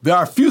There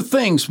are few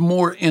things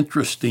more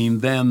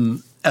interesting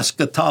than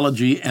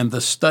eschatology and the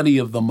study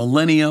of the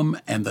millennium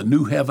and the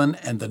new heaven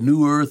and the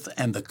new earth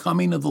and the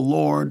coming of the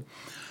Lord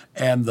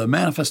and the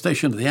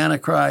manifestation of the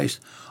Antichrist.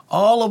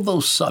 All of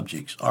those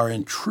subjects are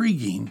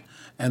intriguing,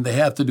 and they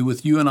have to do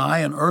with you and I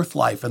and earth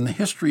life and the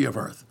history of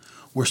earth.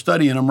 We're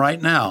studying them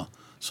right now,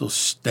 so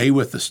stay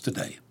with us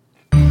today.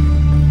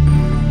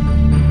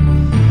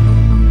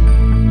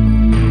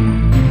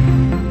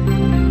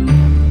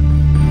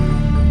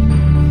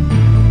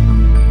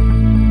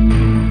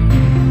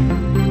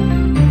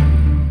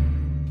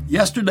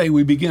 Yesterday,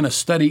 we began a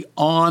study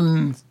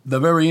on the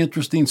very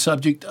interesting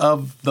subject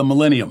of the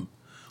millennium.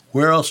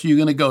 Where else are you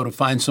going to go to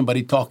find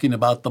somebody talking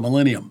about the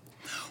millennium?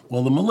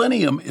 Well, the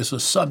millennium is a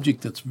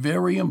subject that's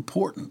very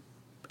important,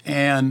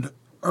 and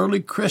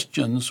early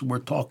Christians were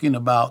talking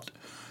about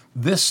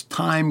this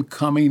time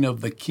coming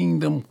of the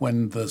kingdom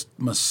when the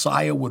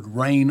Messiah would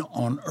reign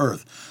on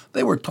earth.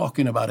 They were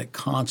talking about it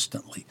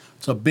constantly.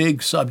 It's a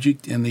big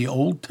subject in the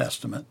Old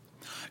Testament.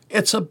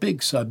 It's a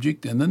big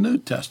subject in the New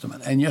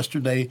Testament, and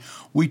yesterday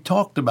we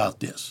talked about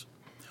this.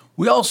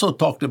 We also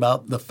talked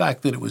about the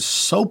fact that it was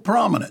so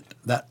prominent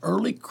that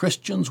early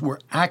Christians were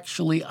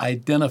actually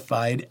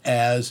identified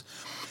as,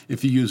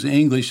 if you use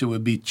English, it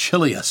would be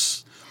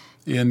Chilias.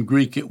 In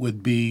Greek, it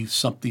would be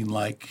something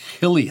like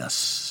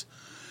Hilias,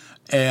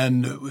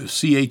 and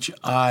Chiliastes,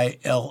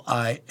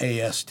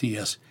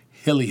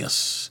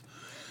 Hilias.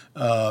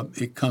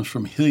 It comes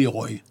from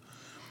helioi.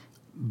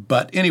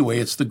 But anyway,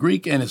 it's the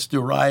Greek, and it's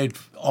derived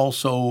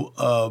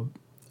also,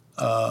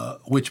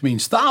 which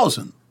means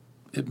thousand.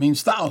 It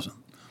means thousand.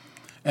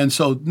 And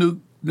so New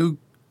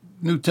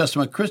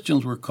Testament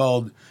Christians were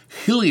called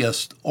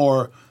Heliast,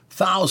 or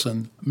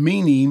thousand,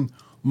 meaning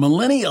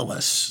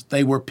millennialists.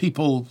 They were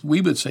people, we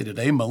would say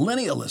today,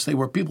 millennialists. They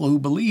were people who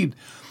believed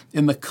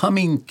in the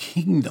coming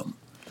kingdom.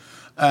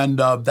 And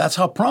that's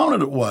how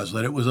prominent it was,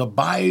 that it was a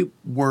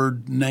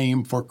byword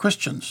name for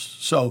Christians.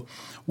 So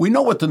we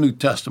know what the New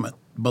Testament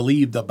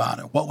believed about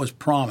it, what was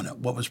prominent,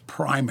 what was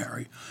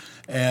primary.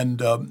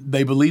 And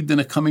they believed in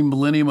a coming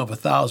millennium of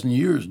 1,000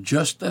 years,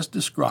 just as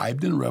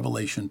described in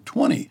Revelation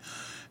 20.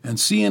 And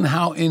seeing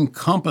how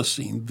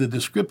encompassing the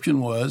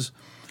description was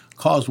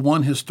caused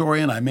one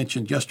historian, I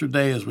mentioned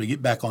yesterday as we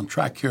get back on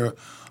track here,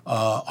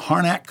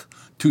 Harnack,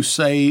 to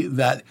say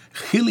that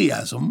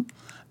Heliasm,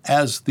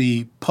 as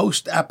the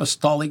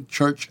post-apostolic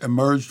church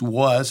emerged,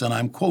 was, and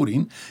I'm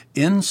quoting,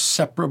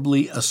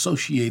 inseparably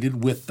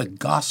associated with the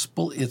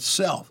gospel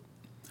itself.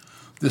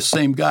 This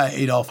same guy,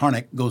 Adolf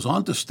Harnack, goes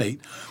on to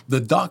state, the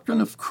doctrine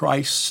of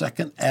Christ's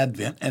second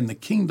advent and the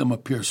kingdom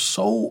appears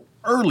so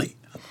early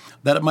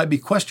that it might be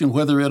questioned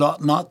whether it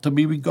ought not to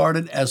be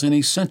regarded as an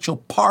essential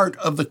part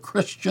of the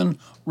Christian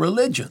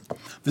religion.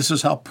 This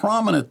is how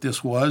prominent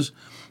this was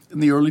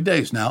in the early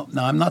days. Now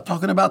I'm not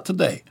talking about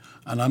today,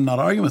 and I'm not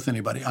arguing with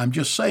anybody. I'm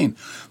just saying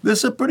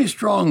this is a pretty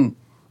strong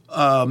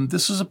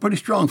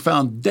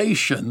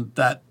foundation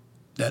that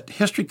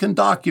history can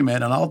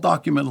document, and I'll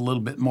document a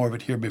little bit more of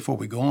it here before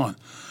we go on,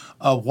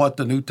 of what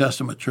the New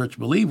Testament church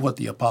believed, what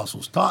the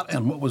apostles taught,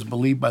 and what was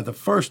believed by the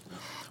first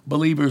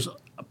believers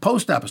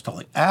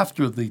post-apostolic,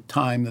 after the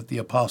time that the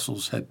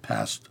apostles had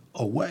passed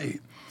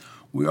away.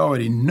 We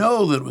already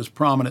know that it was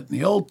prominent in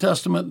the Old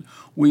Testament.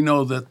 We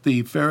know that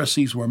the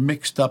Pharisees were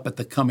mixed up at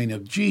the coming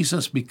of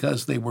Jesus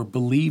because they were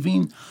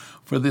believing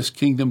for this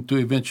kingdom to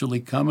eventually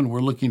come, and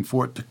were looking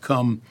for it to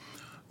come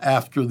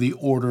after the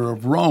order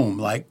of Rome,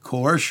 like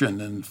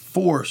coercion and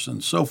force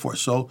and so forth.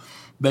 So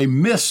they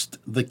missed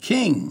the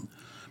king.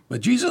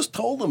 But Jesus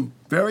told them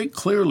very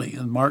clearly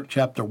in Mark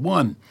chapter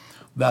 1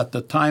 that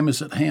the time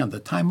is at hand. The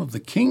time of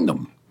the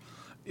kingdom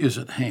is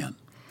at hand.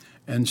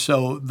 And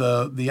so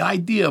the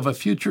idea of a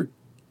future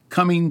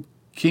coming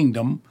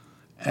kingdom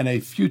and a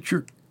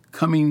future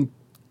coming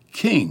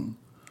king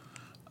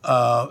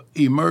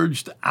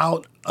emerged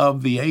out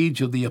of the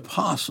age of the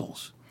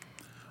apostles.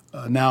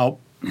 Now,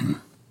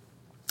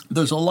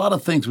 there's a lot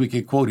of things we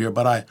could quote here,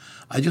 but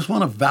I just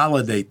want to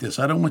validate this.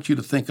 I don't want you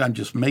to think I'm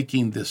just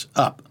making this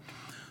up.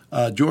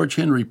 George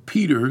Henry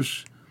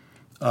Peters,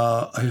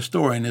 a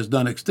historian, has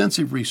done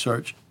extensive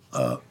research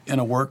in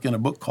a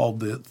book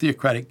called The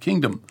Theocratic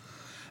Kingdom.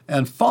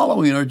 And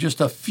following are just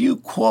a few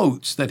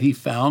quotes that he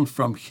found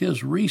from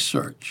his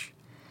research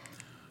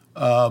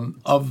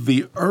of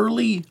the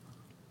early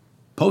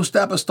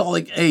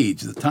post-apostolic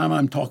age, the time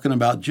I'm talking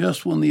about,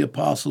 just when the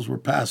apostles were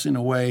passing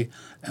away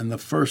and the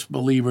first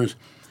believers.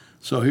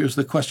 So here's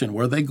the question.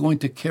 Were they going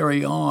to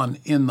carry on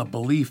in the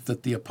belief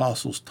that the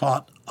apostles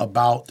taught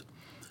about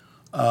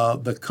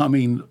the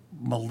coming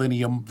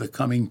millennium, the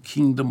coming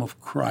kingdom of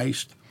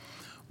Christ?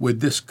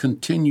 Would this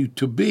continue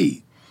to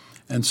be?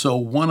 And so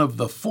one of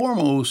the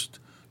foremost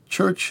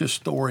church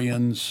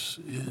historians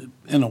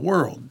in the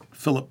world,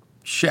 Philip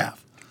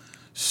Schaff,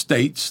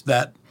 states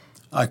that,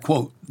 I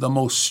quote, the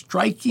most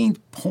striking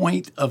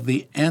point of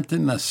the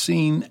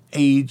ante-Nicene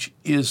age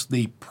is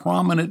the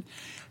prominent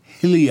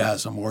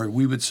Heliasm, or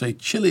we would say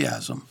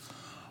Chiliasm,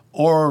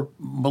 or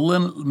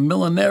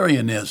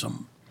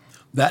millenarianism,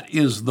 That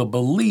is the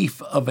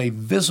belief of a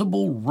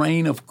visible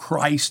reign of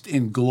Christ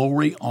in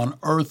glory on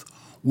earth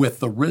with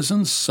the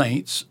risen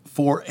saints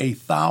for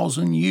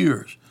 1,000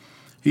 years.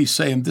 He's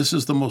saying this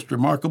is the most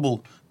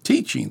remarkable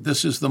teaching.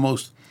 This is the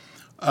most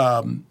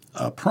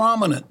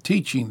prominent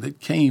teaching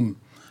that came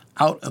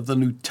out of the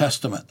New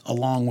Testament,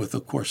 along with,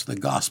 of course, the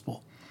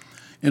gospel.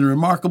 In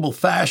remarkable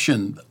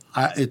fashion,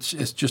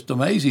 it's just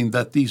amazing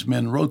that these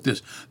men wrote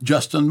this.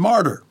 Justin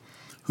Martyr,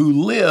 who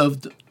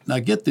lived, now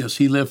get this,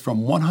 he lived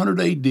from 100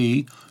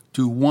 AD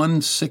to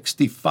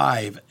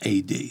 165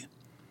 AD.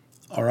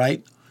 All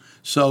right?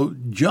 So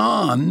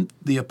John,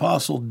 the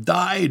apostle,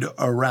 died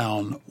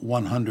around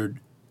 100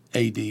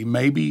 AD,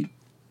 maybe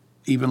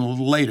even a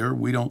little later.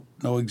 We don't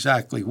know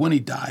exactly when he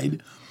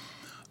died.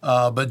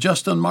 But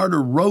Justin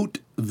Martyr wrote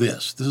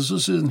this. This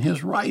is in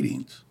his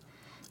writings.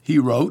 He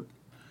wrote,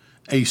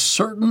 "A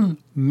certain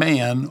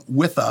man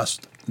with us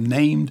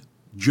named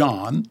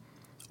John,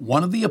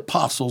 one of the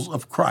apostles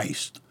of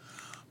Christ,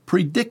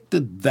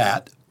 predicted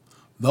that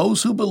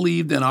those who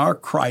believed in our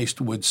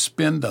Christ would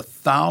spend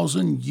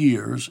 1,000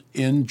 years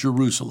in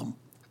Jerusalem."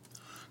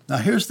 Now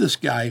here's this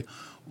guy,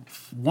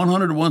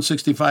 100 to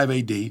 165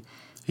 AD.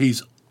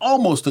 He's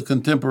almost a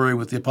contemporary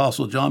with the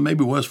Apostle John,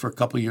 maybe was for a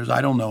couple of years,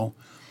 I don't know.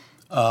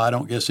 I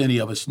don't guess any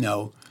of us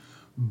know.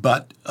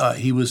 But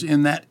he was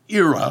in that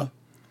era,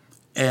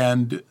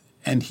 and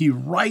he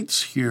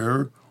writes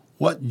here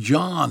what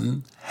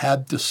John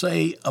had to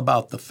say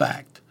about the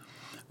fact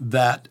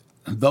that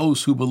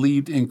those who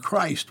believed in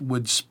Christ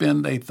would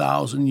spend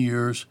 1,000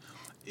 years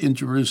in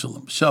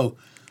Jerusalem. So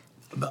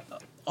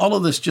all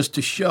of this just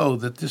to show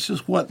that this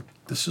is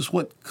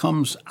what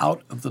comes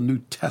out of the New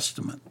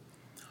Testament.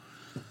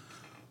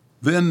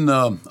 Then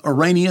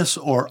Irenaeus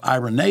or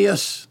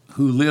Irenaeus,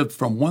 who lived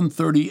from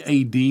 130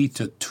 AD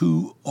to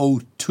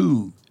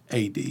 202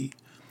 AD,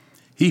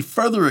 he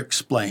further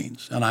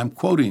explains, and I'm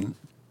quoting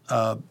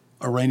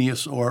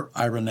Irenaeus or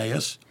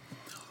Irenaeus,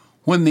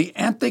 "When the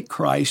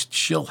Antichrist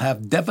shall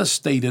have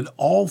devastated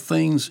all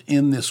things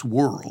in this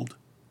world,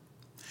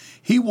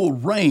 he will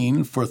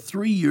reign for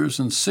 3 years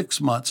and 6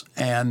 months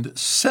and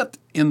sit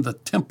in the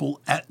temple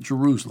at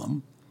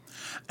Jerusalem.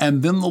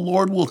 And then the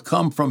Lord will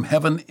come from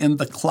heaven in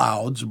the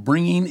clouds,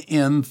 bringing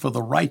in for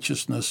the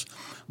righteousness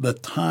the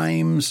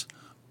times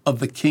of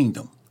the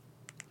kingdom."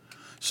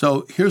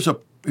 So here's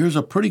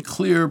a pretty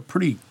clear,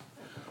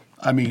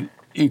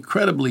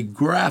 incredibly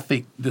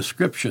graphic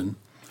description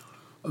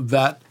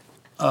that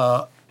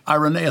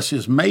Irenaeus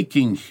is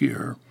making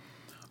here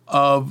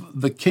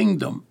of the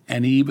kingdom.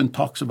 And he even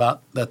talks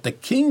about that the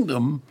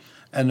kingdom,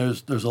 and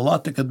there's a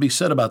lot that could be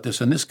said about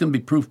this, and this can be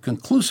proved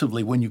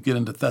conclusively when you get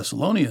into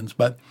Thessalonians,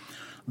 but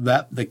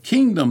that the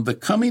kingdom, the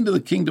coming to the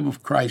kingdom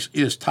of Christ,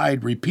 is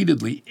tied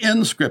repeatedly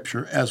in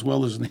Scripture as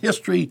well as in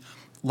history,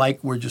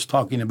 like we're just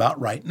talking about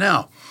right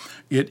now.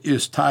 It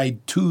is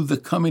tied to the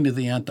coming of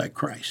the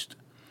Antichrist,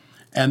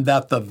 and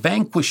that the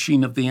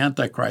vanquishing of the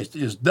Antichrist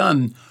is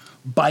done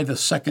by the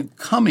second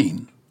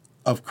coming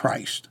of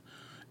Christ,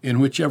 in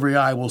which every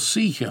eye will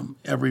see him,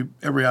 every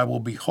eye will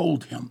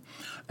behold him.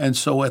 And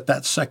so at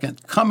that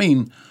second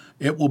coming,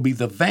 it will be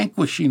the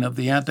vanquishing of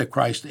the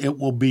Antichrist. It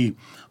will be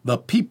the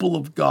people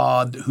of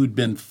God who'd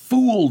been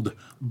fooled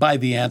by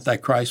the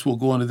Antichrist. We'll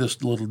go into this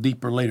a little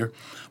deeper later.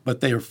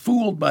 But they are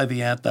fooled by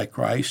the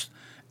Antichrist,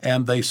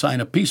 and they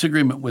sign a peace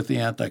agreement with the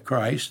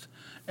Antichrist,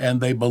 and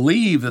they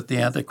believe that the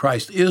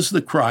Antichrist is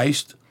the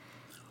Christ.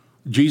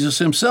 Jesus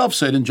himself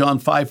said in John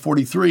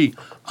 5:43,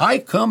 "I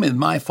come in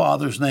my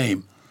Father's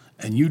name,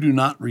 and you do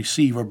not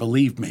receive or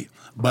believe me.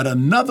 But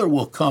another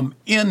will come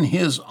in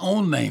his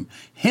own name.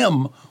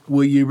 Him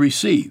will you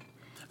receive."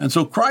 And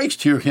so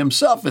Christ here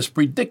himself is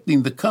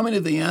predicting the coming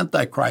of the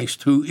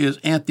Antichrist, who is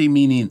anti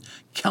meaning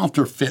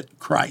counterfeit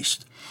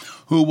Christ,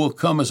 who will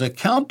come as a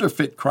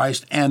counterfeit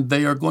Christ, and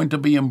they are going to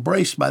be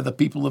embraced by the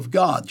people of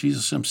God.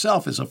 Jesus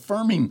himself is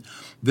affirming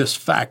this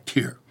fact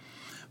here.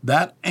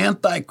 That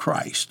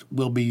Antichrist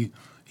will be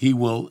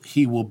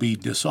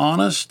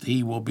dishonest,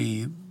 he will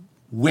be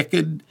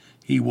wicked,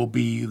 he will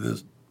be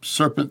the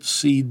serpent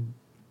seed,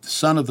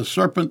 son of the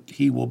serpent,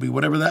 he will be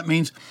whatever that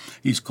means.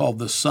 He's called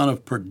the son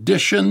of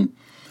perdition.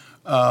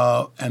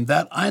 And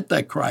that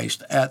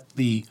Antichrist at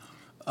the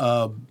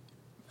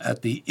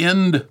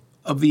end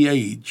of the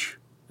age,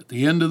 at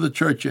the end of the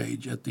church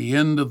age, at the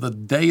end of the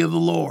day of the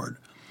Lord,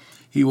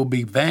 he will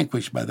be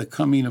vanquished by the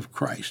coming of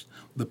Christ.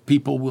 The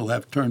people will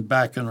have turned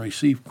back and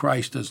received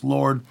Christ as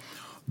Lord.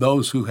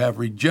 Those who have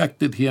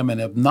rejected him and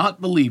have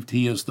not believed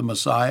he is the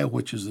Messiah,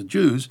 which is the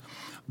Jews,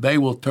 they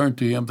will turn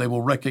to him. They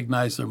will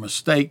recognize their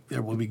mistake.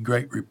 There will be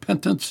great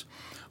repentance.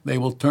 They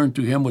will turn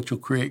to him, which will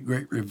create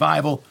great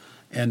revival,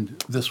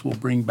 and this will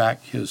bring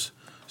back his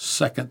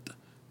second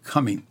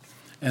coming.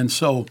 And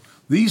so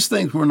these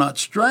things were not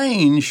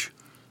strange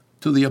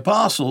to the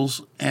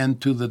apostles and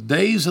to the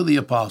days of the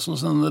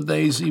apostles and the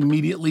days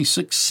immediately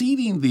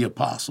succeeding the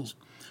apostles,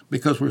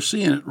 because we're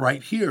seeing it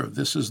right here.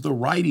 This is the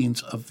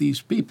writings of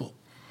these people.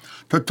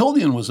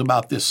 Tertullian was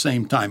about this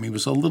same time. He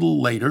was a little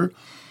later.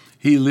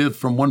 He lived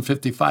from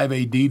 155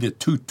 AD to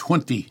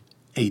 220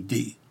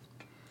 AD.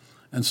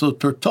 And so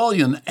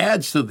Tertullian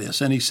adds to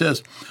this, and he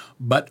says,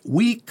 "But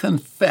we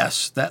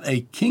confess that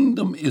a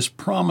kingdom is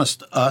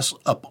promised us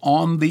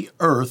upon the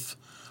earth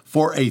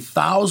for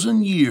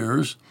 1,000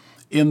 years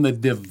in the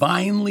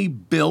divinely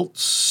built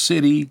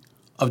city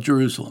of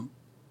Jerusalem."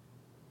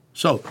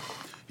 So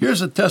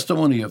here's a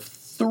testimony of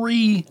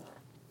 3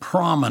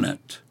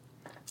 prominent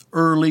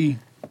early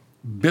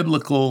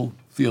biblical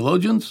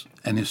theologians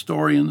and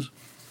historians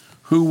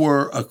who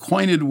were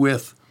acquainted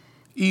with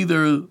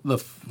either the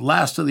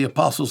last of the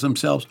apostles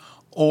themselves,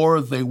 or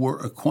they were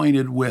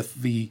acquainted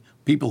with the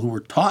people who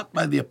were taught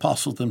by the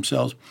apostles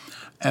themselves.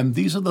 And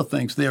these are the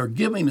things. They are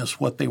giving us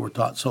what they were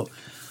taught. So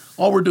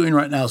all we're doing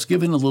right now is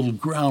giving a little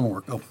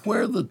groundwork of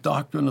where the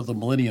doctrine of the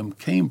millennium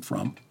came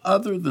from.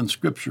 Other than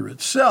Scripture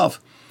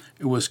itself,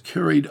 it was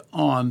carried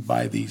on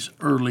by these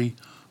early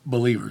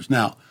believers.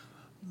 Now,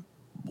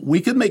 we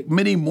could make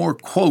many more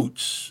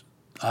quotes.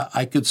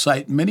 I could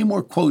cite many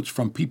more quotes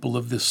from people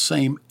of this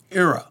same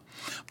era.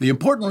 The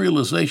important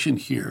realization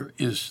here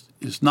is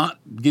not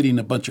getting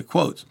a bunch of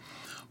quotes,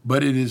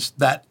 but it is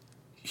that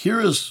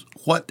here is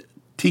what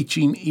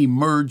teaching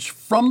emerged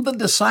from the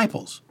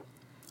disciples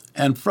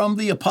and from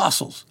the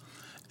apostles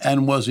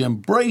and was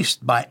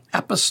embraced by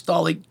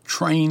apostolic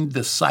trained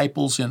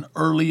disciples in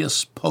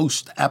earliest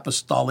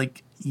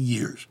post-apostolic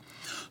years.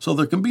 So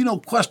there can be no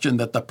question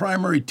that the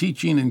primary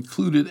teaching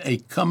included a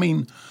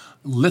coming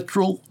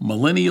literal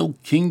millennial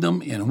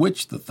kingdom in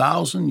which the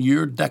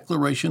 1,000-year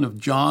declaration of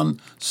John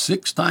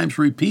 6 times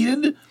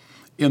repeated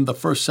in the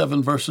first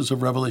 7 verses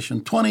of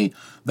Revelation 20,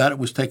 that it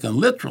was taken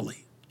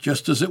literally,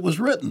 just as it was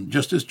written,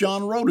 just as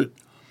John wrote it.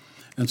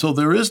 And so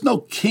there is no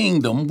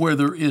kingdom where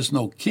there is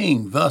no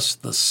king. Thus,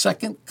 the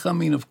second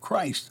coming of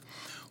Christ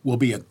will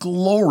be a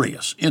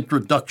glorious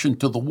introduction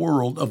to the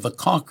world of the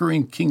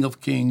conquering King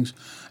of Kings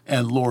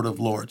and Lord of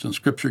Lords. And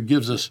Scripture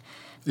gives us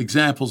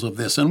examples of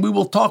this. And we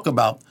will talk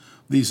about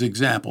these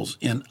examples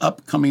in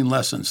upcoming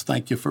lessons.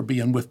 Thank you for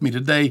being with me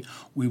today.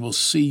 We will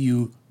see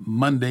you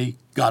Monday,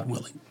 God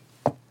willing.